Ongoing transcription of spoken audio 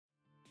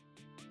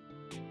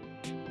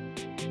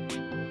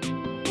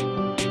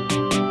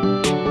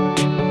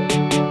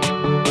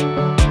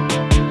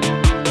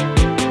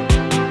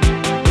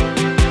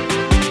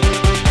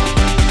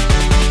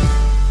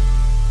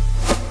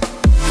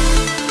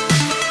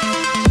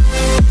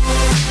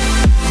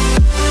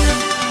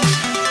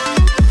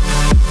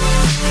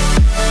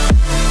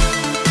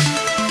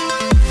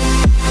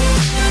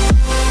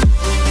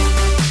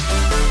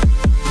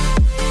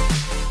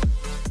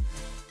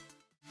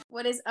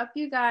up,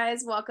 you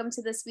guys? Welcome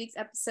to this week's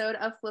episode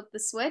of Flip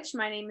the Switch.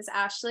 My name is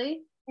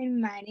Ashley.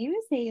 And my name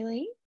is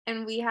Haley.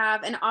 And we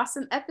have an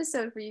awesome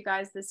episode for you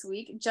guys this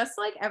week, just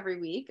like every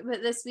week.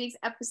 But this week's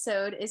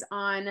episode is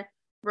on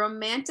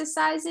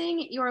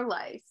romanticizing your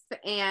life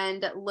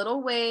and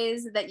little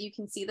ways that you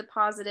can see the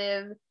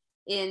positive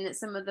in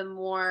some of the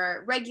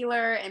more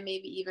regular and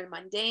maybe even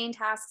mundane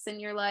tasks in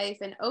your life.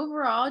 And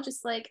overall,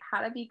 just like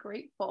how to be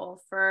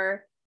grateful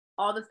for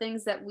all the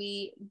things that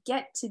we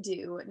get to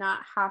do, not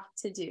have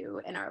to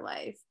do in our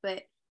life.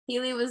 But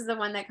Haley was the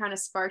one that kind of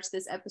sparked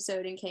this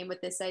episode and came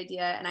with this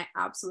idea, and I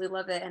absolutely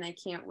love it, and I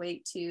can't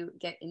wait to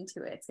get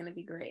into it. It's going to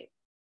be great.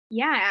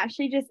 Yeah,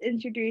 Ashley just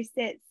introduced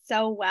it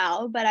so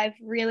well, but I've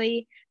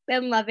really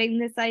been loving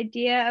this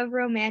idea of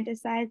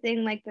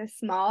romanticizing like the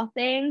small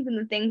things and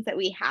the things that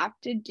we have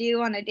to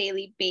do on a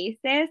daily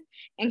basis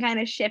and kind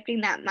of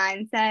shifting that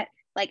mindset,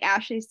 like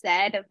Ashley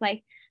said, of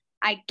like,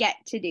 I get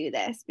to do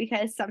this,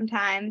 because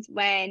sometimes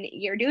when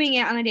you're doing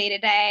it on a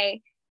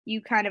day-to-day, you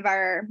kind of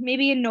are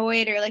maybe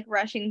annoyed or like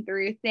rushing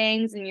through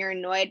things and you're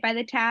annoyed by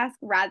the task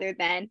rather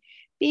than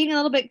being a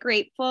little bit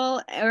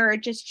grateful or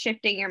just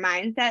shifting your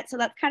mindset. So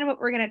that's kind of what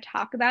we're going to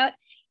talk about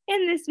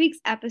in this week's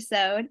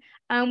episode.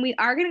 We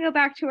are going to go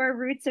back to our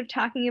roots of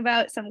talking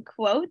about some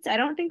quotes. I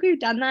don't think we've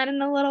done that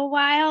in a little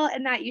while,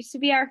 and that used to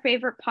be our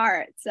favorite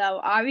part. So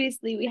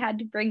obviously we had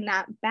to bring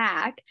that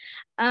back.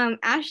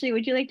 Ashley,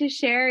 would you like to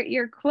share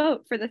your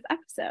quote for this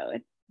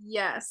episode?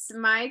 Yes,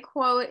 my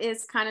quote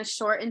is kind of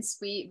short and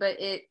sweet, but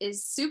it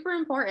is super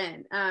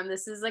important.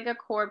 This is like a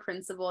core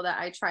principle that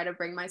I try to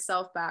bring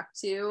myself back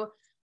to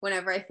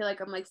whenever I feel like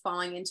I'm like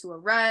falling into a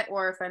rut,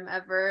 or if I'm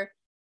ever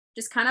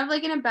just kind of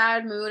like in a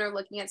bad mood or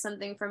looking at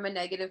something from a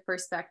negative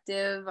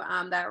perspective,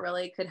 that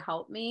really could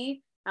help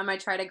me. I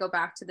try to go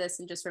back to this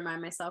and just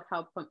remind myself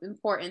how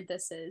important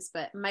this is.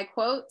 But my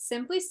quote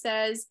simply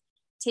says,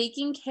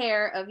 taking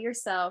care of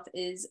yourself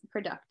is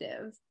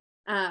productive.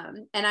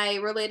 And I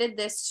related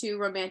this to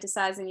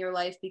romanticizing your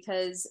life,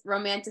 because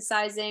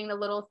romanticizing the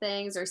little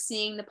things or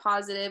seeing the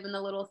positive in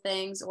the little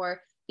things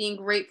or being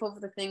grateful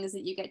for the things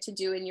that you get to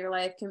do in your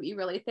life can be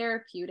really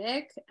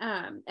therapeutic.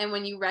 And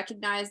when you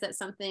recognize that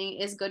something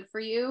is good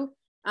for you,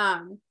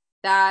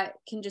 that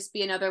can just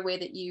be another way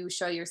that you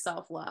show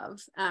yourself love.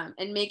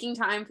 And making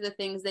time for the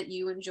things that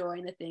you enjoy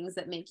and the things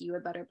that make you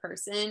a better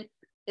person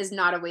is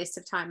not a waste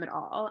of time at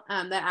all.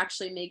 That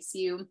actually makes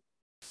you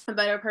a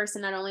better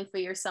person, not only for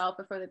yourself,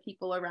 but for the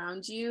people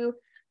around you.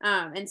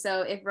 And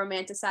so if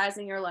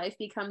romanticizing your life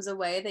becomes a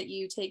way that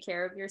you take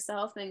care of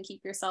yourself and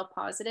keep yourself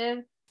positive,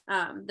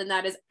 then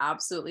that is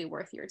absolutely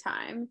worth your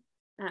time.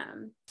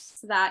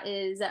 So that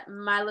is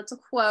my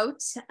little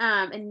quote.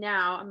 And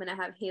now I'm going to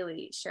have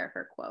Haley share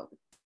her quote.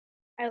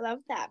 I love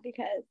that,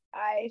 because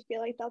I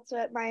feel like that's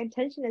what my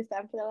intention has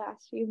been for the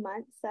last few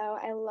months. So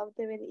I love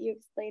the way that you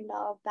explained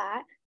all of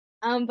that.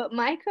 But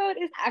my quote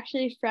is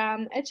actually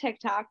from a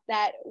TikTok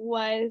that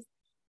was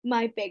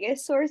my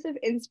biggest source of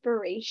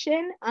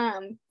inspiration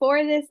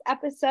for this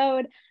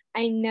episode.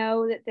 I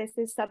know that this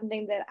is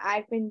something that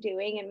I've been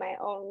doing in my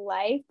own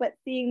life, but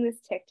seeing this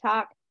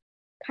TikTok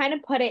kind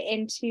of put it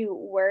into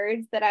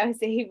words that I was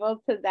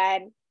able to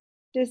then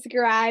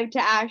describe to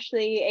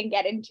Ashley and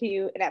get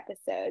into an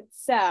episode.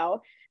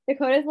 So the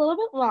quote is a little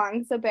bit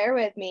long, so bear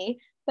with me,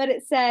 but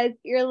it says,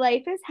 your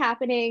life is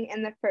happening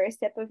in the first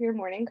sip of your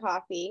morning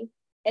coffee.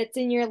 It's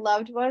in your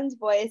loved one's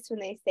voice when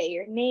they say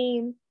your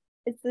name.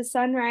 It's the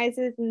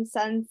sunrises and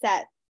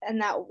sunsets and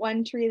that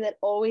one tree that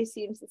always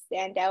seems to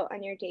stand out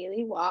on your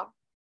daily walk.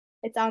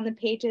 It's on the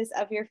pages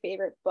of your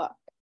favorite book.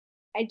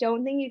 I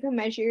don't think you can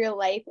measure your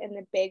life in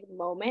the big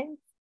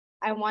moments.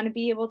 I want to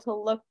be able to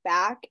look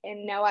back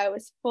and know I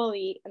was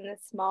fully in the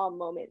small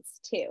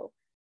moments too.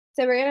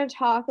 So we're going to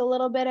talk a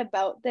little bit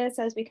about this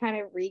as we kind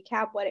of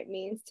recap what it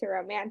means to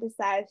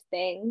romanticize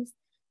things.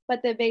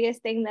 But the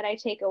biggest thing that I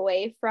take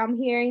away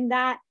from hearing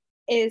that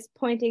is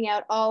pointing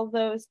out all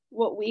those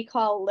what we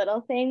call little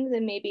things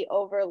and maybe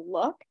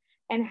overlook,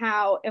 and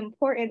how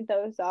important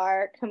those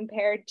are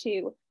compared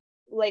to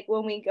like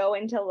when we go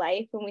into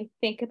life and we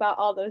think about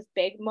all those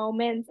big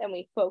moments and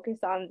we focus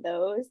on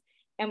those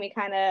and we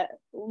kind of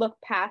look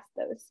past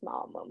those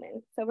small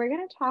moments. So we're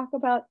going to talk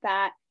about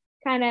that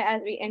kind of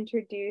as we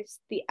introduce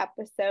the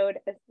episode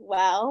as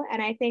well. And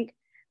I think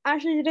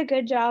Ashley did a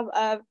good job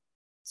of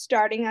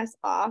starting us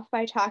off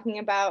by talking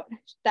about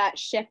that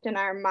shift in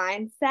our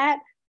mindset,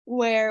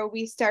 where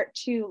we start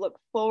to look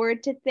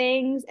forward to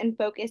things and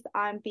focus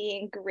on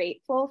being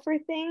grateful for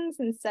things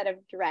instead of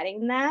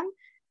dreading them.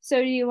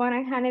 So do you want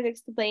to kind of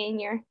explain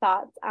your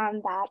thoughts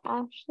on that,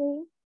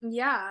 Ashley?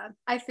 Yeah,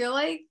 I feel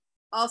like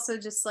also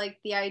just like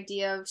the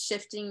idea of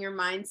shifting your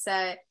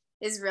mindset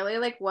is really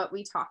like what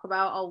we talk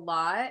about a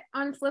lot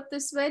on Flip the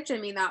Switch. I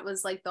mean, that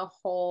was like the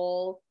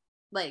whole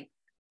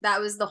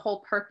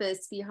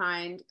purpose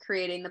behind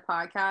creating the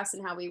podcast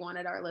and how we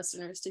wanted our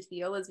listeners to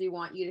feel, is we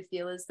want you to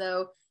feel as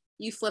though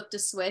you flipped a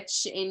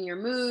switch in your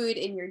mood,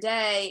 in your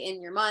day,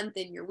 in your month,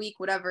 in your week,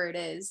 whatever it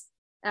is.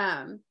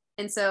 And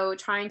so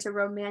trying to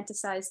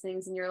romanticize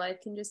things in your life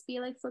can just be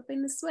like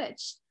flipping the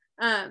switch.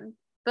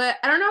 But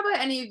I don't know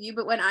about any of you,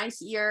 but when I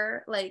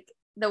hear like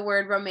the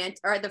word romantic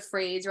or the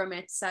phrase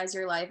romanticize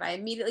your life, I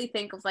immediately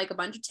think of like a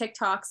bunch of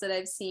TikToks that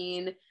I've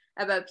seen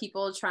about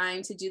people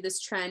trying to do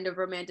this trend of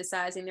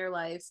romanticizing their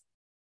life.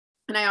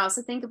 And I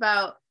also think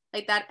about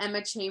like that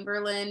Emma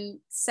Chamberlain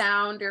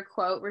sound or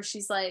quote where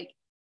she's like,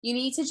 you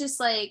need to just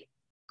like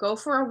go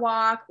for a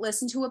walk,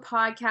 listen to a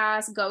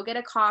podcast, go get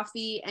a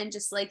coffee, and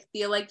just like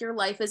feel like your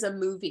life is a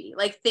movie.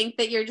 Like think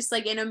that you're just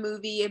like in a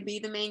movie and be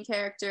the main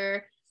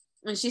character.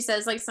 And she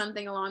says like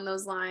something along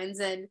those lines.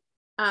 And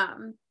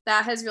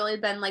that has really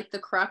been like the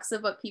crux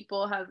of what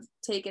people have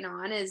taken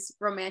on is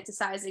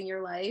romanticizing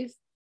your life.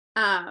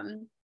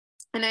 And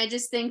I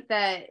just think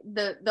that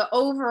the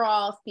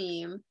overall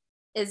theme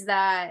is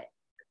that,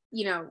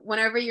 you know,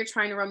 whenever you're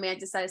trying to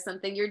romanticize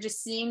something, you're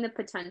just seeing the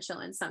potential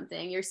in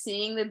something. You're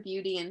seeing the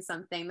beauty in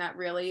something that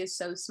really is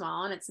so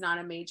small and it's not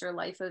a major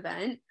life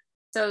event.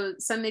 So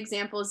some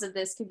examples of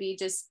this could be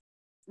just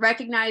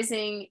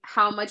recognizing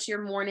how much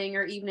your morning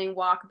or evening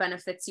walk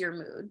benefits your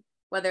mood.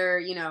 Whether,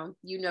 you know,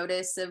 you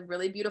notice a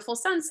really beautiful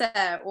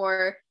sunset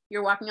or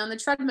you're walking on the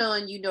treadmill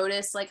and you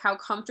notice like how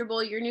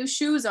comfortable your new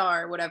shoes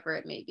are, whatever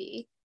it may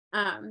be.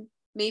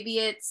 Maybe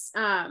it's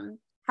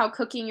how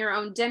cooking your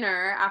own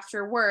dinner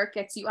after work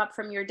gets you up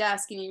from your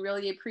desk and you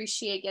really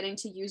appreciate getting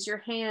to use your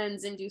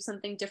hands and do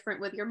something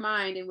different with your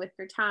mind and with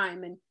your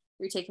time and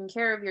you're taking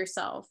care of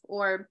yourself.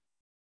 Or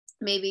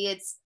maybe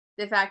it's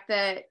the fact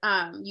that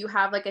you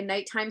have like a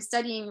nighttime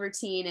studying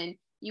routine and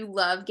you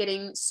love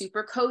getting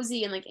super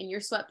cozy and like in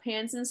your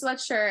sweatpants and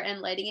sweatshirt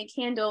and lighting a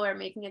candle or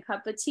making a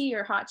cup of tea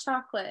or hot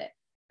chocolate.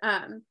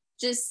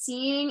 Just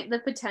seeing the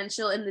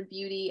potential and the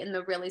beauty in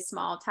the really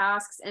small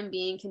tasks and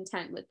being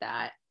content with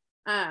that.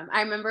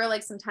 I remember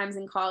like sometimes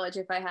in college,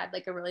 if I had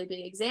like a really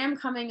big exam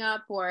coming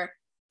up or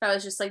if I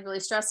was just like really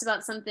stressed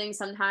about something,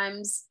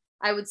 sometimes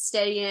I would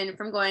stay in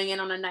from going in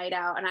on a night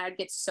out and I'd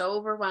get so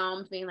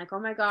overwhelmed being like, oh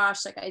my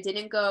gosh, like I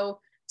didn't go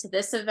to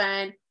this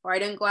event or I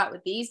didn't go out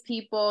with these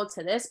people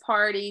to this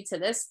party, to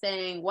this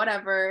thing,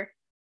 whatever.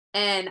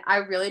 And I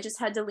really just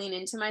had to lean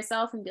into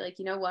myself and be like,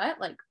 you know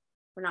what? Like,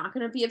 we're not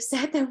going to be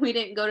upset that we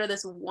didn't go to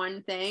this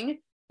one thing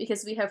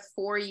because we have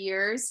 4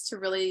 years to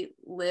really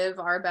live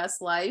our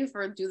best life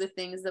or do the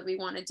things that we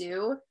want to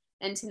do.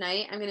 And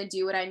tonight I'm going to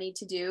do what I need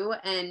to do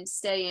and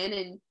stay in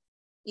and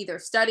either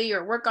study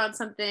or work on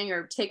something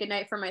or take a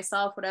night for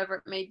myself, whatever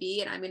it may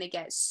be. And I'm going to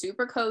get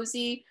super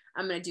cozy.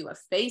 I'm going to do a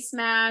face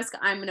mask.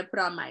 I'm going to put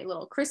on my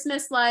little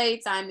Christmas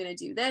lights. I'm going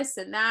to do this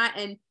and that.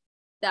 And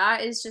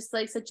that is just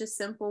like such a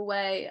simple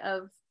way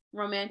of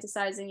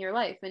romanticizing your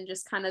life and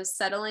just kind of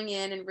settling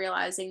in and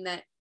realizing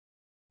that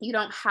you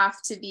don't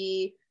have to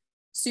be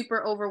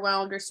super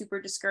overwhelmed or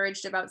super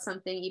discouraged about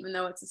something, even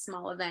though it's a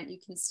small event, you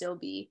can still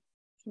be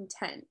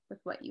content with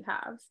what you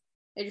have.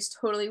 I just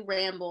totally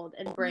rambled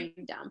and brain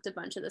dumped a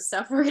bunch of the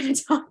stuff we're going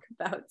to talk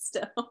about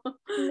still.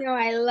 No,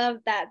 I love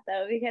that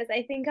though, because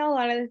I think a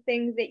lot of the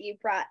things that you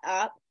brought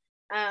up,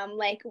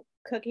 like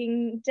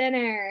cooking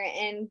dinner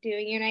and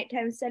doing your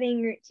nighttime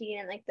studying routine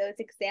and like those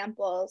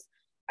examples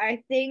are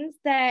things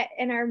that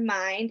in our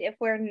mind, if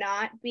we're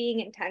not being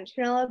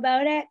intentional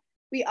about it,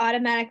 we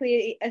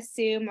automatically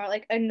assume are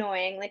like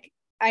annoying. Like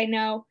I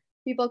know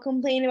people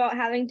complain about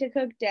having to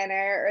cook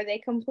dinner or they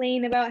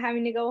complain about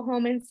having to go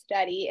home and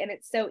study, and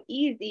it's so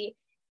easy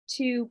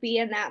to be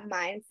in that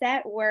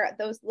mindset where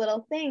those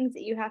little things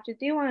that you have to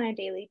do on a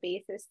daily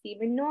basis seem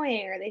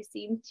annoying or they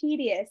seem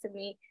tedious and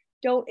we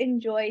don't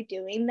enjoy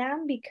doing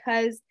them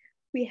because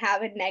we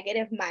have a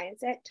negative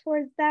mindset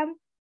towards them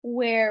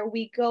where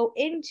we go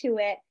into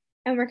it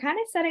and we're kind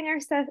of setting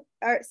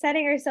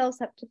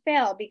ourselves up to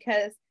fail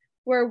because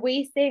we're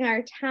wasting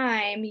our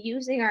time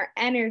using our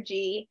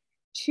energy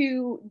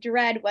to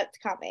dread what's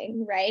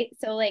coming, right?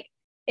 So like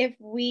if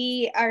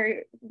we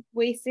are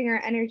wasting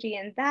our energy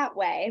in that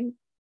way,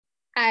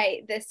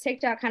 this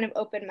TikTok kind of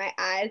opened my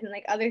eyes and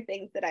like other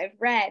things that I've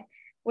read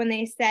when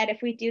they said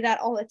if we do that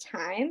all the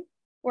time,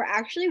 we're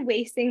actually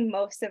wasting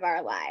most of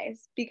our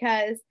lives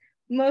because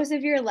most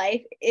of your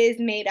life is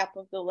made up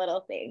of the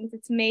little things.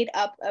 It's made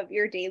up of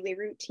your daily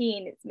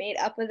routine. It's made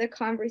up of the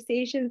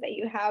conversations that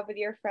you have with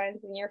your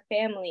friends and your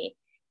family.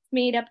 It's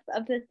made up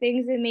of the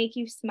things that make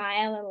you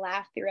smile and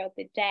laugh throughout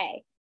the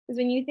day. Because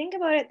when you think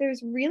about it,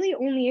 there's really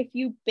only a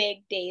few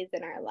big days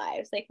in our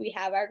lives. Like we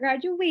have our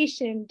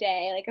graduation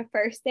day, like a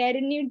first day at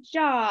a new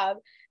job,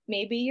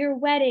 maybe your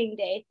wedding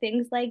day,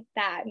 things like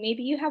that.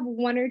 Maybe you have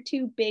 1 or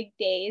 2 big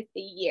days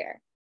a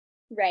year,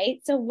 right?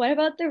 So what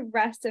about the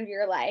rest of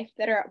your life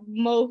that are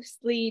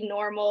mostly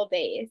normal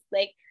days?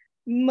 Like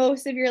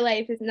most of your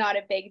life is not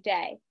a big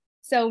day.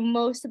 So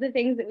most of the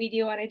things that we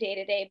do on a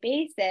day-to-day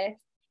basis,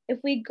 if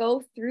we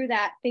go through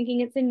that thinking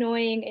it's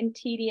annoying and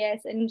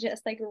tedious and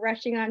just like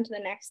rushing on to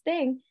the next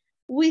thing,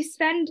 we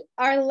spend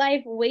our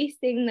life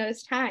wasting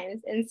those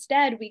times.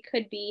 Instead, we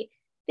could be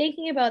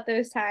thinking about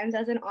those times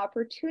as an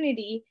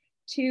opportunity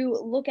to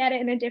look at it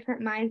in a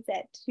different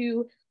mindset,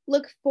 to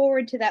look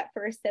forward to that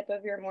first sip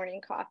of your morning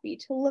coffee,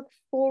 to look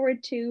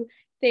forward to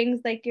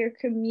things like your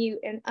commute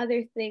and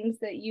other things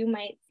that you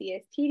might see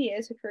as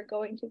tedious, which we're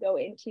going to go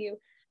into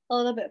a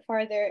little bit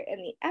farther in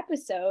the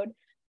episode.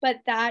 But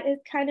that is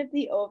kind of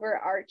the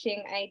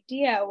overarching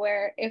idea,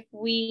 where if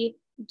we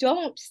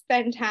don't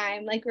spend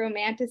time like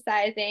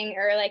romanticizing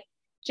or like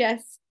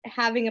just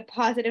having a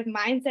positive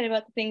mindset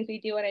about the things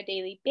we do on a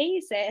daily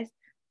basis,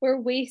 we're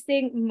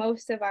wasting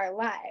most of our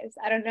lives.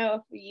 I don't know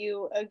if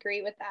you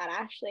agree with that,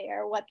 Ashley,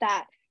 or what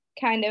that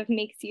kind of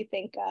makes you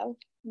think of.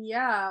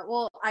 Yeah,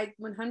 well, I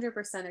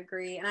 100%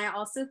 agree. And I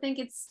also think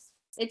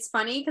it's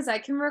funny because I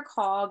can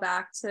recall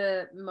back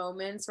to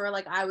moments where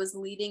like I was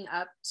leading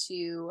up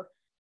to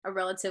a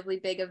relatively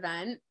big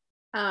event.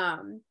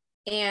 And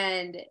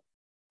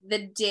the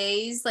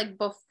days like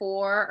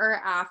before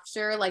or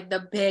after like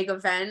the big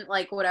event,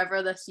 like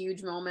whatever the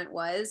huge moment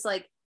was,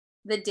 like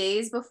the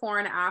days before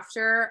and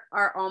after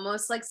are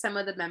almost like some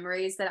of the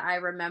memories that I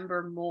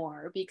remember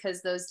more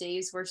because those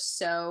days were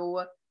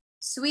so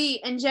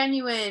sweet and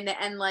genuine,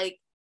 and like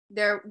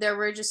there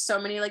were just so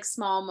many like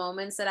small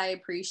moments that I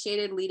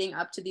appreciated leading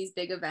up to these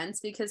big events,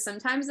 because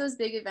sometimes those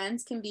big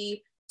events can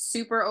be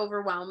super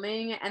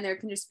overwhelming and there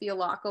can just be a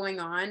lot going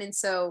on. And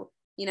so,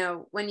 you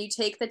know, when you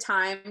take the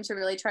time to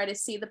really try to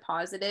see the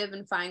positive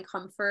and find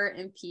comfort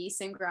and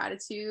peace and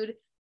gratitude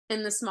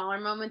in the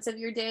smaller moments of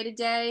your day to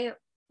day,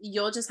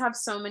 you'll just have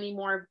so many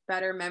more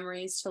better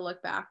memories to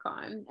look back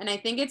on. And I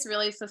think it's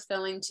really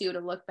fulfilling too to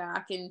look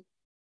back and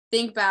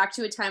think back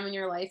to a time in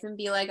your life and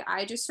be like,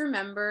 I just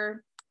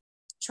remember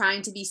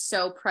trying to be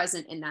so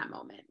present in that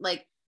moment.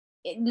 Like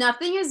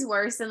nothing is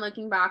worse than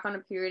looking back on a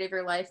period of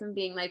your life and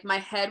being like, my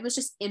head was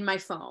just in my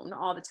phone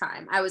all the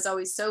time. I was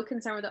always so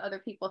concerned with what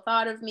other people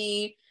thought of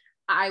me.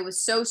 I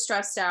was so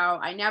stressed out.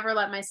 I never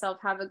let myself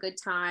have a good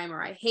time,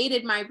 or I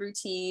hated my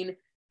routine.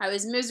 I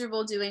was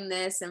miserable doing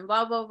this and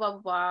blah, blah, blah,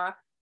 blah.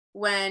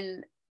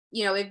 When,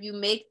 you know, if you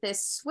make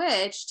this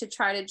switch to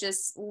try to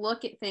just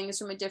look at things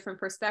from a different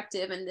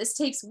perspective, and this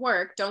takes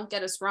work, don't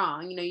get us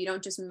wrong, you know, you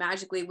don't just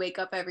magically wake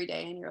up every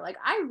day and you're like,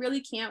 I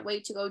really can't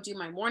wait to go do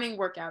my morning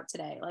workout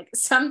today. Like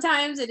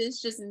sometimes it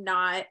is just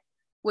not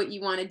what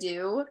you want to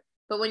do.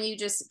 But when you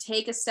just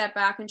take a step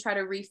back and try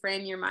to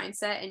reframe your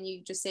mindset and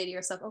you just say to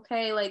yourself,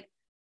 okay, like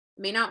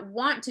I may not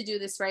want to do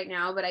this right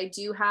now, but I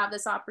do have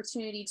this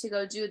opportunity to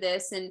go do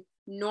this. And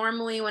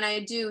normally when I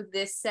do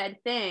this said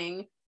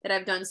thing that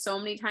I've done so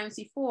many times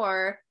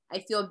before,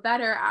 I feel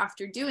better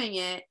after doing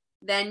it.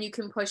 Then you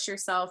can push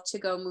yourself to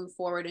go move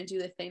forward and do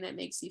the thing that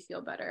makes you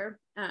feel better.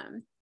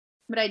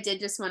 But I did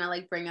just want to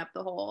like bring up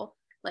the whole,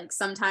 like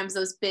sometimes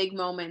those big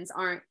moments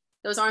aren't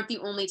the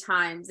only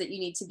times that you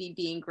need to be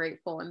being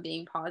grateful and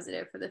being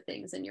positive for the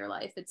things in your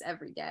life. It's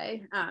every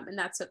day. And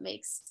that's what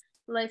makes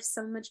life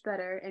so much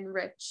better and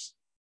rich.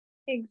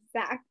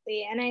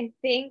 Exactly. And I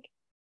think,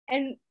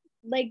 and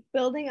like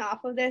building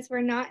off of this,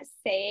 we're not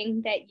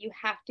saying that you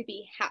have to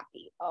be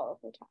happy all of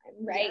the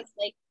time, right? Yes.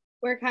 Like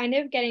we're kind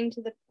of getting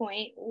to the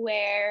point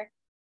where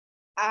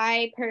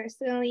I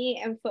personally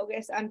am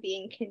focused on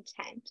being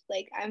content.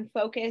 Like I'm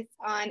focused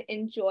on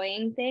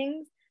enjoying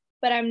things,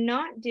 but I'm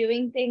not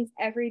doing things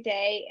every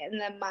day in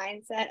the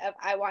mindset of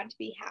I want to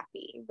be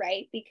happy,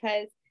 right?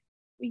 Because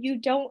you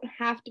don't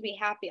have to be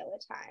happy all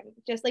the time,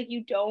 just like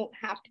you don't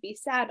have to be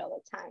sad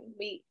all the time.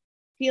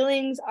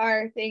 Feelings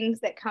are things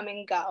that come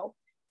and go,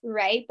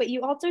 right? But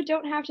you also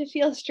don't have to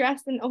feel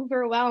stressed and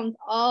overwhelmed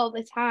all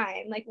the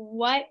time. Like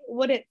what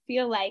would it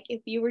feel like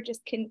if you were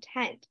just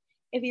content,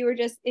 if you were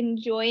just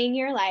enjoying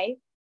your life,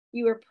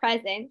 you were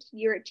present,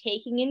 you were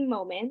taking in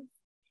moments,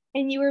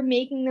 and you were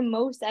making the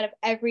most out of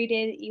every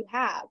day that you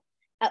have,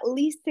 at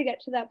least to get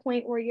to that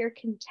point where you're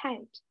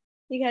content.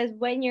 Because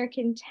when you're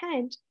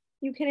content,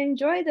 you can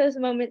enjoy those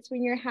moments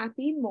when you're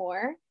happy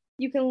more.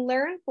 You can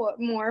learn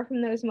more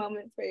from those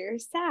moments where you're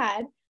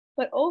sad.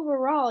 But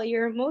overall,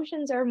 your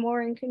emotions are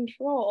more in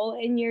control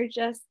and you're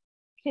just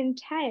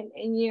content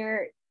and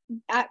you're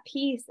at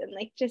peace and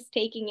like just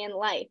taking in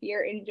life.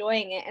 You're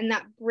enjoying it. And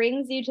that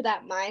brings you to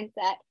that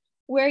mindset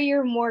where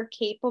you're more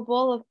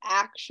capable of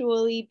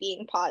actually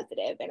being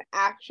positive and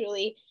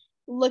actually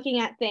looking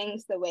at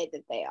things the way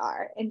that they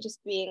are and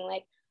just being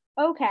like,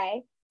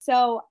 okay,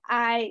 so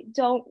I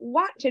don't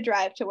want to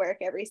drive to work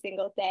every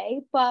single day,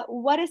 but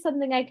what is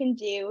something I can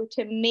do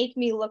to make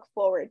me look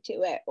forward to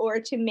it or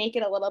to make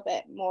it a little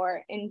bit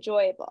more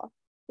enjoyable,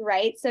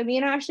 right? So me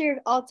and Ashley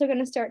are also going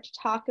to start to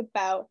talk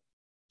about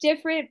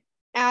different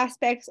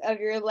aspects of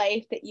your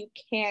life that you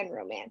can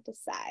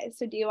romanticize.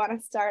 So do you want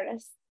to start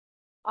us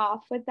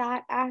off with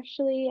that,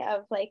 Ashley,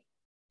 of like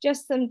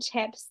just some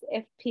tips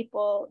if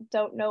people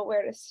don't know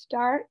where to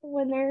start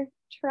when they're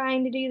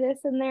trying to do this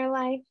in their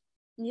life?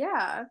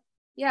 Yeah.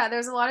 Yeah,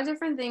 there's a lot of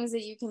different things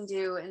that you can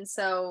do. And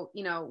so,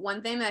 you know,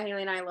 one thing that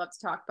Haley and I love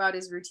to talk about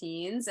is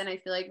routines. And I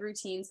feel like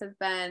routines have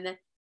been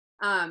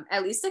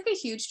at least like a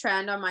huge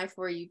trend on my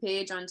For You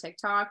page on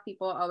TikTok.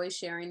 People always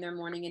sharing their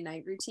morning and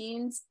night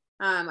routines.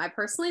 I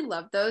personally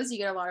love those. You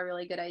get a lot of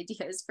really good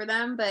ideas for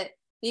them. But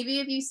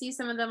maybe if you see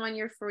some of them on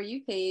your For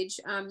You page,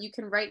 you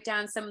can write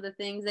down some of the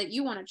things that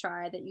you want to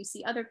try that you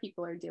see other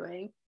people are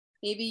doing.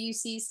 Maybe you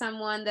see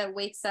someone that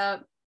wakes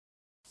up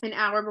an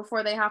hour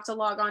before they have to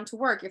log on to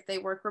work if they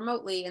work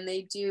remotely, and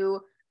they do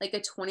like a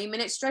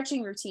 20-minute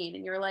stretching routine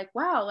and you're like,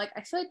 wow, like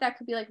I feel like that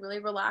could be like really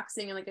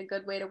relaxing and like a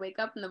good way to wake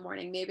up in the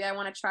morning. Maybe I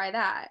want to try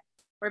that.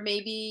 Or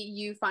maybe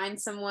you find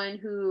someone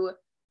who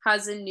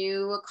has a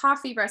new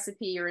coffee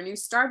recipe or a new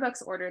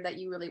Starbucks order that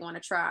you really want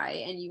to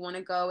try, and you want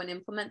to go and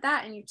implement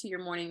that into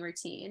your morning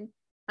routine.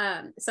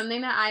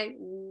 Something that I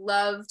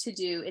love to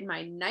do in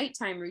my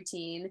nighttime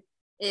routine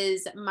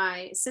is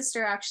my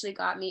sister actually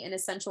got me an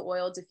essential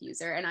oil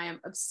diffuser, and I am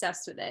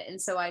obsessed with it.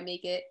 And so I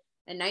make it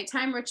a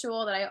nighttime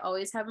ritual that I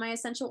always have my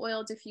essential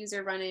oil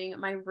diffuser running.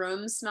 My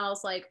room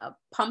smells like a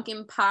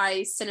pumpkin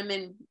pie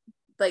cinnamon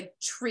like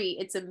treat.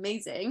 It's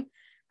amazing.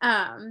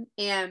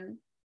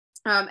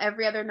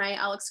 Every other night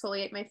I'll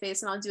exfoliate my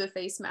face and I'll do a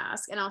face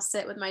mask, and I'll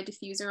sit with my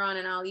diffuser on,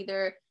 and I'll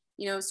either,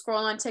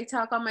 scroll on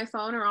TikTok on my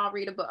phone, or I'll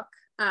read a book.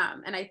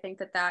 And I think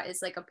that that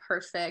is like a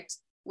perfect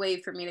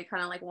way for me to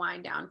kind of like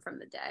wind down from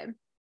the day.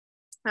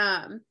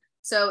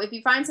 So if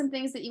you find some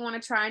things that you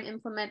want to try and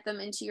implement them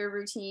into your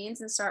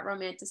routines and start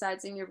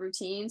romanticizing your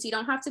routines, you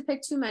don't have to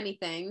pick too many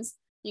things.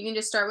 You can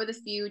just start with a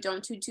few.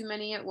 Don't do too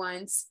many at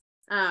once.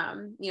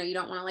 You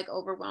don't want to like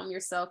overwhelm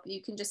yourself, but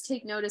you can just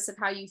take notice of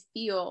how you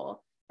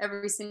feel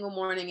every single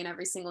morning and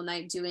every single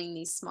night doing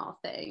these small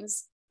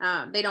things.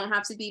 They don't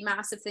have to be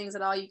massive things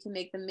at all. You can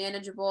make them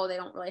manageable. They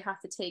don't really have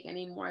to take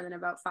any more than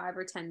about 5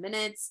 or 10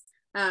 minutes.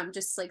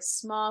 Just like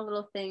small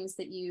little things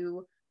that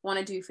you want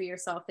to do for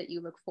yourself that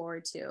you look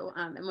forward to.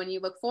 And when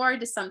you look forward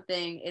to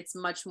something, it's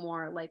much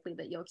more likely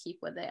that you'll keep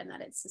with it and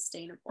that it's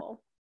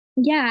sustainable.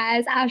 Yeah,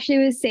 as Ashley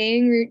was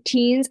saying,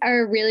 routines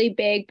are a really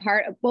big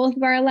part of both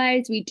of our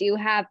lives. We do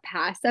have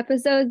past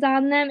episodes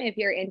on them if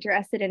you're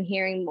interested in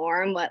hearing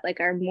more on what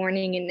like our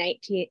morning and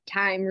night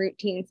time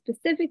routines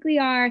specifically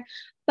are.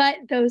 But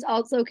those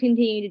also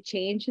continue to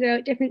change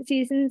throughout different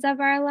seasons of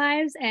our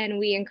lives, and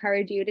we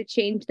encourage you to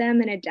change them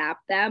and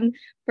adapt them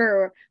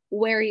for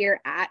where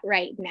you're at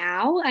right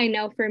now. I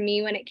know for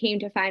me, when it came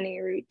to finding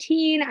a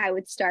routine, I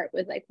would start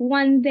with like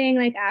one thing,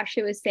 like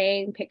Ashley was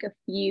saying, pick a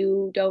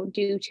few, don't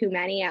do too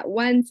many at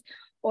once,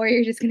 or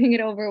you're just going to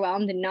get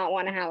overwhelmed and not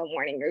want to have a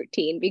morning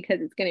routine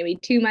because it's going to be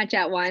too much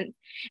at once.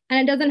 And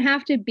it doesn't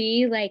have to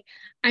be like,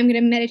 I'm going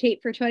to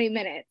meditate for 20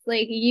 minutes.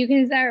 Like you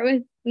can start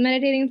with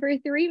meditating for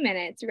 3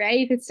 minutes, right?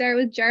 You could start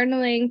with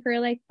journaling for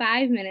like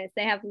 5 minutes.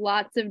 They have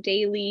lots of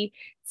daily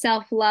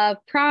self-love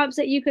prompts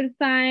that you could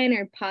find,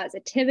 or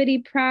positivity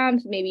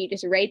prompts. Maybe you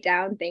just write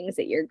down things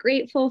that you're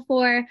grateful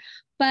for.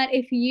 But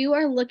if you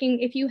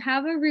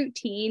have a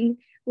routine,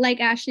 like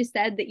Ashley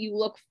said, that you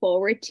look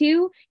forward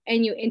to,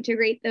 and you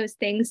integrate those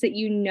things that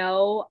you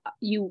know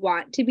you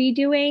want to be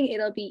doing,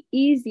 it'll be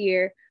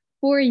easier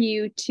for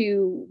you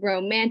to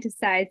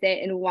romanticize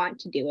it and want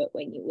to do it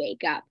when you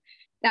wake up.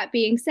 That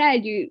being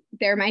said,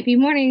 there might be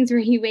mornings where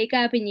you wake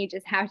up and you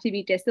just have to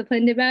be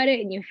disciplined about it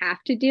and you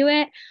have to do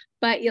it,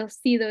 but you'll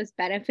see those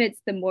benefits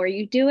the more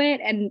you do it,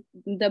 and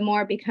the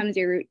more it becomes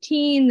your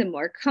routine, the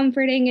more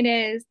comforting it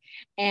is,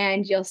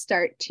 and you'll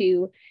start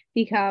to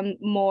become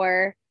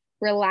more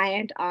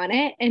reliant on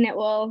it, and it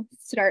will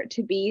start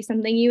to be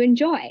something you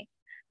enjoy.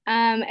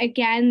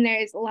 Again,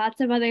 there's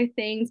lots of other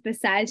things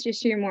besides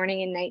just your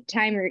morning and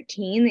nighttime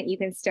routine that you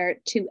can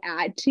start to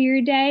add to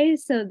your day,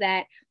 so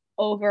that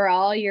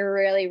overall you're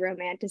really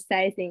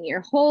romanticizing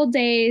your whole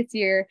days.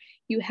 You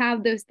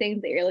have those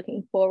things that you're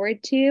looking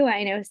forward to.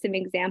 I know some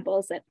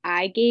examples that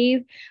I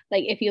gave,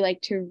 like if you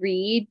like to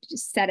read,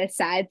 just set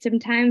aside some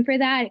time for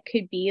that. It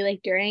could be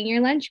like during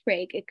your lunch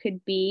break. It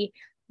could be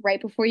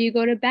right before you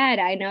go to bed.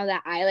 I know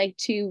that I like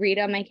to read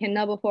on my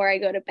Kindle before I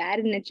go to bed,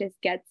 and it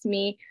just gets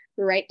me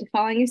right to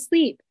falling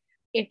asleep.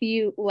 If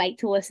you like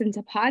to listen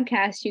to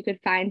podcasts, you could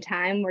find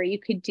time where you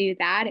could do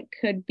that. It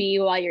could be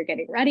while you're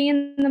getting ready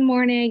in the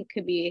morning. It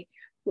could be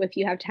if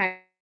you have time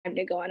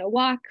to go on a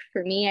walk.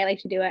 For me, I like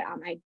to do it on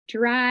my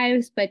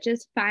drives, but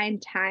just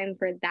find time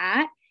for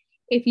that.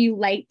 If you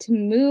like to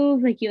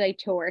move, like you like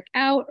to work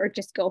out or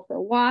just go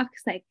for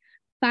walks, like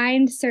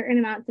find certain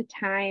amounts of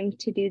time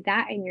to do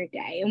that in your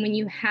day. And when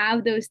you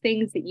have those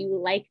things that you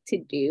like to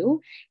do,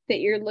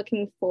 that you're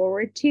looking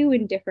forward to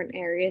in different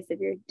areas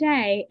of your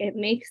day, it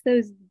makes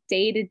those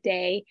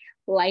day-to-day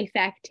life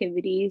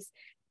activities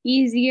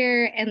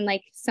easier and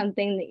like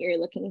something that you're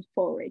looking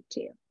forward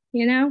to,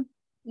 you know?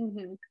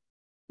 Mm-hmm.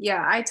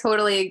 Yeah, I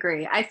totally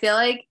agree. I feel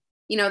like,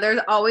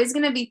 there's always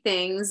going to be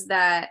things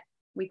that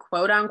we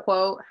quote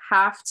unquote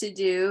have to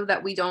do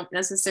that we don't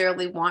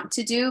necessarily want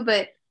to do,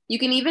 but you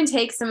can even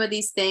take some of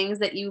these things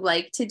that you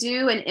like to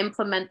do and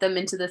implement them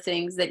into the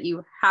things that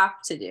you have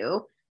to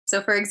do.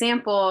 So for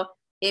example,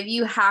 if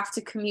you have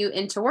to commute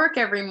into work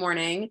every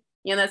morning,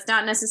 that's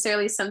not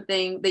necessarily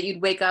something that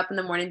you'd wake up in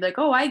the morning and be like,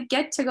 oh, I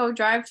get to go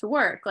drive to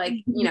work. Like,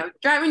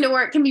 driving to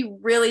work can be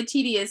really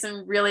tedious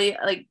and really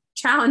like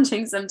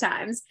challenging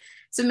sometimes.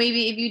 So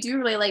maybe if you do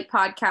really like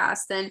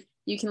podcasts, then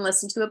you can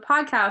listen to a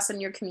podcast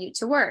on your commute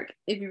to work.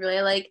 If you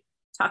really like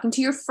talking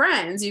to your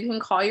friends, you can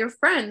call your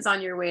friends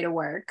on your way to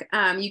work.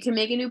 You can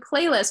make a new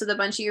playlist with a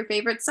bunch of your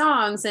favorite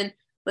songs and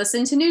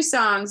listen to new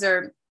songs,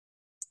 or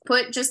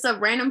put just a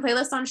random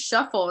playlist on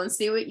shuffle and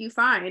see what you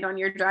find on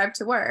your drive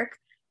to work.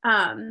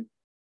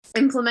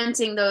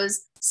 implementing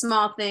those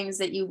small things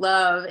that you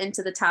love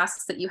into the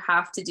tasks that you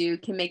have to do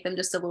can make them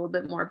just a little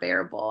bit more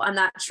bearable. And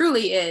that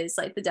truly is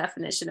like the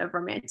definition of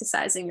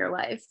romanticizing your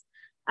life.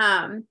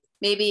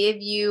 Maybe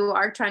if you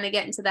are trying to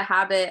get into the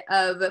habit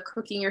of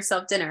cooking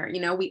yourself dinner,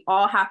 you know, we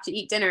all have to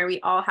eat dinner,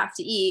 we all have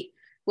to eat.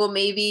 Well,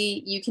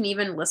 maybe you can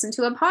even listen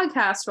to a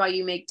podcast while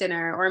you make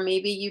dinner, or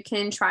maybe you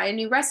can try a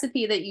new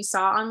recipe that you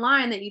saw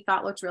online that you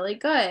thought looked really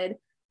good.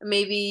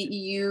 Maybe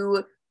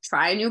you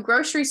try a new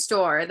grocery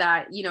store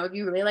that, you know, if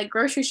you really like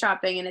grocery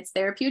shopping and it's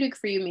therapeutic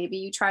for you, maybe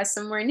you try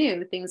somewhere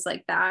new, things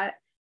like that.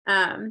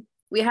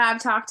 We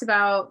have talked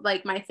about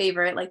like my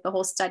favorite, like the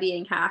whole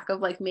studying hack of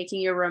like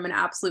making your room an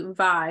absolute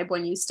vibe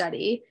when you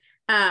study.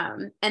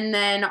 And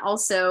then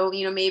also,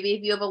 you know, maybe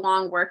if you have a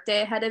long work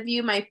day ahead of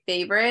you, my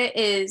favorite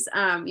is,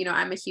 you know,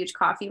 I'm a huge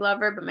coffee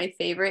lover, but my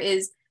favorite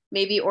is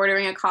maybe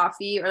ordering a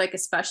coffee or like a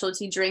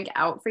specialty drink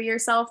out for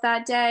yourself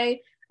that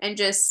day, and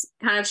just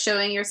kind of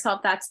showing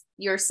yourself that's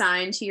your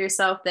sign to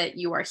yourself that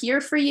you are here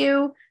for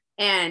you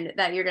and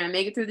that you're going to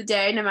make it through the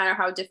day. No matter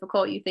how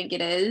difficult you think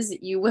it is,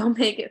 you will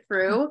make it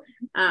through.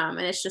 And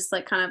it's just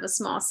like kind of a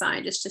small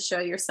sign just to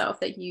show yourself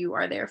that you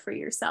are there for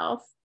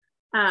yourself.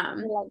 I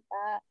love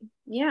that.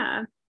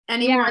 Yeah.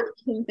 Any more that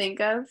you can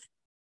think of?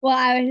 Well,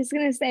 I was just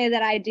going to say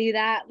that I do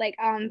that like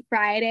on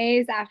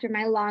Fridays after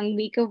my long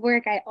week of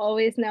work. I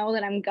always know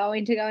that I'm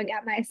going to go and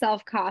get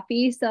myself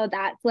coffee. So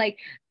that's like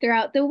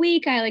throughout the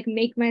week, I like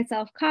make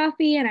myself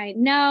coffee, and I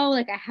know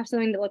like I have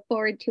something to look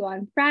forward to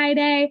on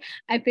Friday.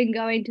 I've been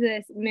going to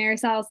this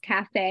Marisol's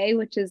Cafe,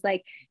 which is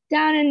like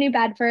down in New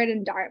Bedford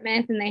and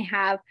Dartmouth, and they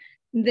have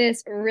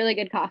this really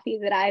good coffee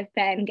that I've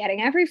been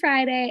getting every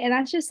Friday. And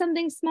that's just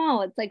something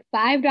small. It's like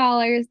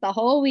 $5 the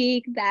whole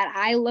week that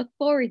I look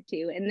forward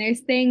to. And there's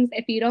things,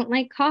 if you don't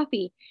like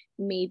coffee,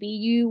 maybe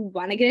you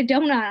want to get a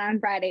donut on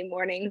Friday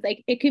mornings.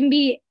 Like it can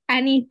be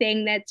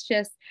anything that's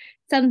just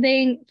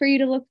something for you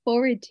to look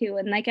forward to.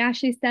 And like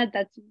Ashley said,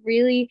 that's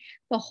really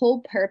the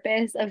whole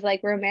purpose of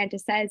like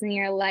romanticizing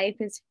your life,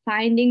 is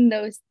finding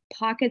those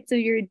pockets of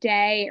your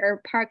day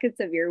or pockets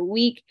of your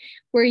week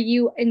where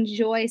you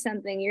enjoy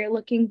something, you're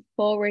looking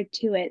forward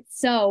to it.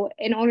 So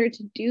in order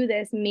to do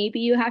this, maybe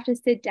you have to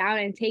sit down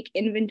and take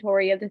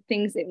inventory of the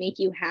things that make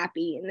you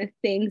happy and the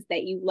things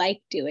that you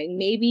like doing.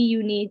 Maybe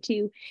you need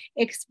to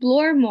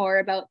explore more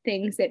about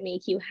things that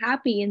make you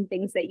happy and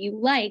things that you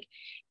like.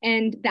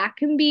 And that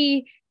can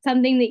be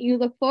something that you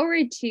look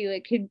forward to.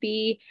 It could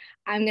be,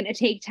 I'm going to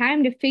take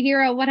time to figure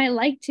out what I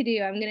like to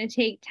do. I'm going to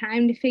take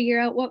time to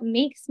figure out what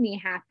makes me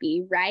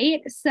happy,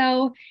 right?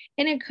 So,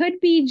 and it could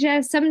be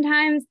just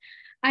sometimes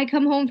I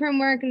come home from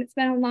work and it's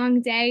been a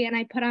long day and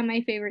I put on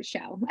my favorite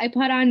show. I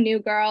put on New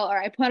Girl or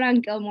I put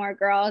on Gilmore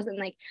Girls, and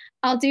like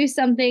I'll do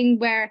something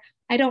where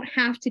I don't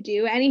have to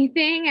do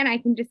anything and I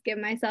can just give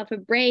myself a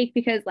break,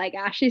 because like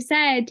Ashley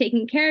said,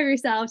 taking care of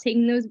yourself,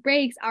 taking those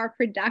breaks are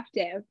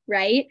productive,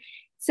 right?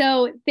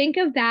 So think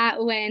of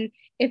that when,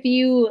 if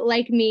you,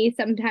 like me,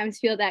 sometimes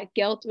feel that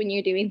guilt when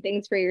you're doing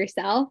things for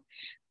yourself,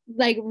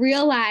 like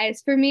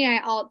realize, for me,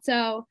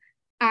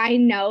 I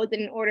know that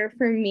in order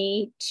for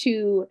me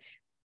to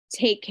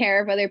take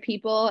care of other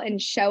people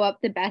and show up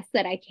the best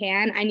that I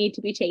can, I need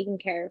to be taking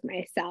care of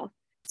myself.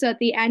 So at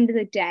the end of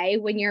the day,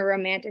 when you're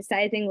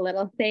romanticizing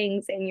little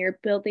things and you're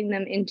building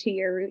them into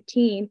your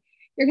routine,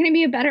 you're going to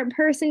be a better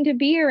person to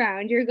be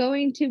around. You're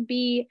going to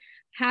be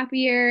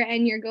happier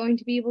and you're going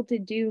to be able to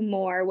do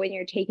more when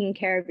you're taking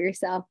care of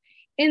yourself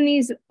in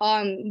these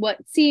what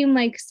seem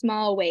like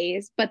small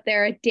ways, but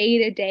they're a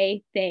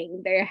day-to-day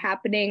thing. They're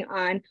happening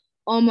on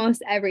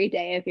almost every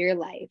day of your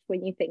life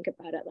when you think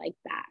about it like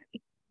that.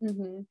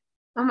 Mm-hmm.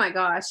 Oh my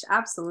gosh,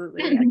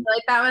 absolutely. I feel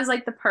like that was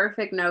like the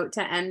perfect note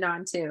to end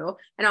on too.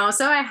 And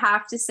also I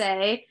have to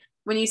say,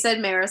 when you said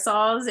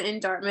Marisol's in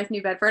Dartmouth,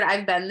 New Bedford,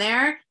 I've been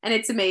there and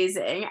it's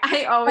amazing.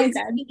 I always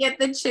get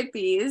the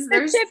chippies.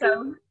 They're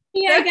so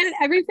yeah, I get it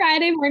every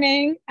Friday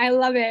morning. I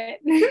love it.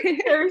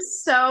 They're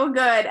so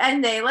good.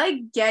 And they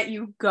like get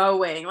you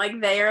going. Like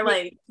they are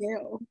like,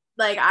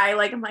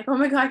 I'm like, oh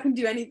my God, I can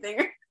do anything.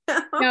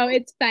 No,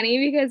 it's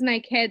funny because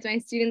my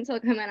students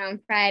will come in on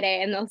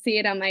Friday and they'll see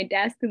it on my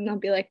desk and they'll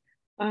be like,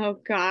 oh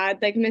God,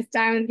 like Miss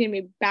Diamond's gonna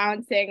be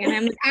bouncing. And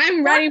I'm like,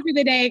 I'm ready for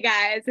the day,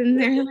 guys.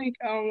 And they're like,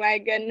 oh my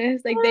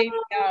goodness. Like they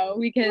know,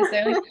 because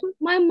they're like,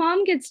 my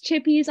mom gets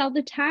chippies all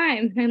the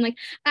time. And I'm like,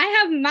 I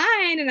have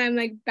mine. And I'm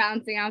like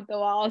bouncing out the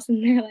walls.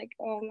 And they're like,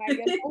 oh my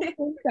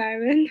goodness,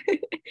 Diamond.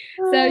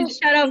 So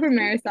shout out for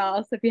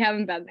Marisol's if you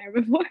haven't been there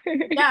before.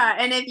 Yeah,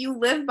 and if you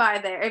live by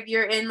there, if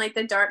you're in like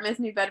the Dartmouth,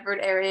 New Bedford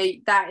area,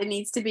 that it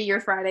needs to be your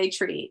Friday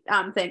treat.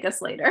 Thank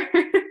us later.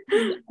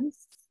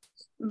 Yes.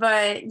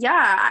 But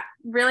yeah, I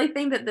really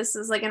think that this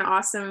is like an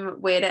awesome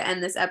way to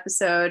end this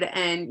episode.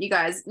 And you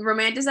guys,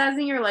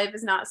 romanticizing your life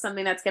is not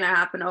something that's going to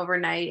happen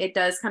overnight. It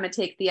does kind of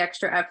take the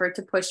extra effort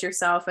to push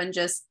yourself and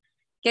just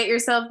get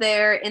yourself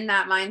there in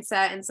that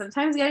mindset. And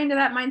sometimes getting to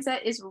that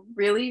mindset is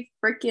really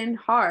freaking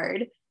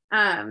hard.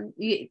 But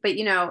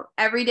you know,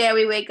 every day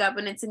we wake up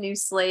and it's a new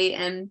slate,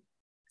 and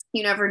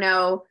you never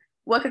know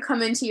what could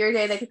come into your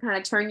day that could kind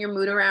of turn your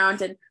mood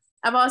around. And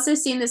I've also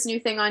seen this new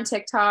thing on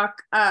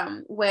TikTok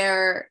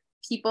where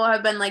people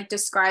have been like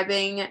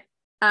describing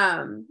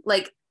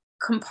like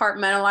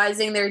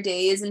compartmentalizing their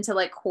days into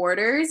like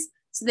quarters.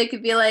 So they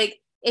could be like,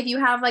 if you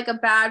have like a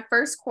bad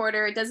first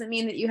quarter, it doesn't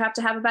mean that you have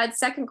to have a bad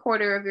second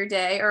quarter of your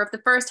day. Or if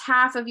the first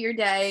half of your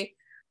day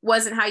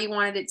wasn't how you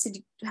wanted it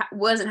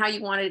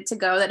to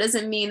go, that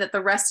doesn't mean that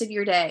the rest of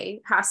your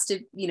day has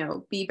to,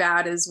 be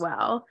bad as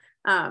well.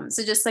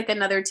 So just like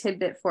another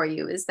tidbit for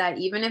you is that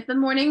even if the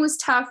morning was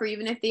tough, or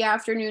even if the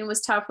afternoon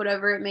was tough,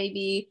 whatever it may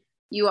be,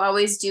 you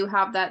always do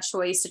have that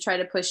choice to try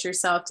to push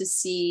yourself to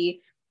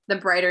see the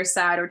brighter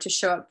side, or to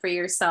show up for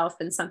yourself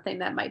in something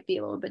that might be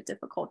a little bit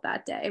difficult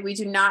that day. We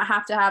do not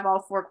have to have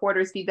all 4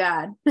 quarters be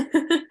bad.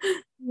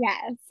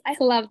 Yes, I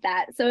love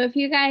that. So if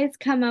you guys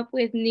come up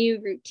with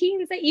new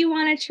routines that you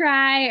want to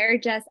try, or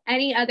just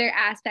any other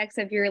aspects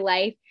of your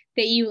life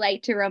that you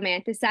like to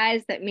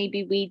romanticize that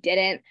maybe we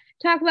didn't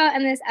talk about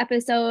in this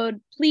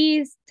episode,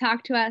 please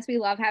talk to us. We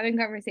love having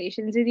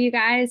conversations with you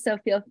guys. So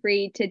feel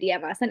free to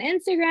DM us on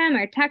Instagram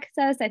or text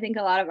us. I think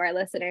a lot of our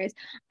listeners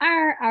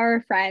are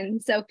our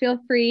friends. So feel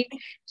free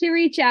to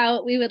reach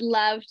out. We would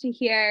love to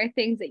hear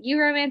things that you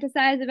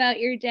romanticize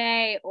about your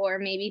day, or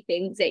maybe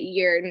things that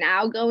you're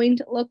now going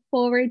to look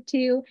forward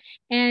to.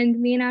 And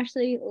me and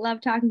Ashley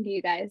love talking to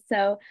you guys.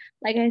 So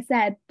like I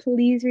said,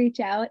 please reach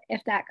out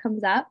if that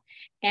comes up.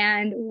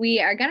 And we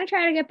are going to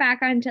try to get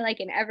back onto like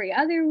an every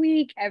other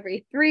week,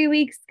 every 3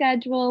 week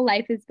schedule.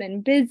 Life has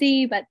been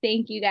busy, but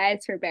thank you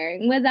guys for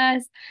bearing with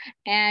us.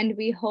 And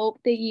we hope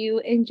that you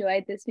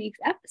enjoyed this week's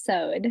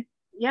episode.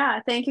 Yeah,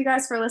 thank you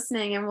guys for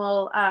listening, and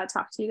we'll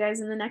talk to you guys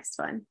in the next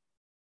one.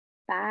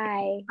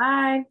 Bye.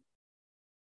 Bye.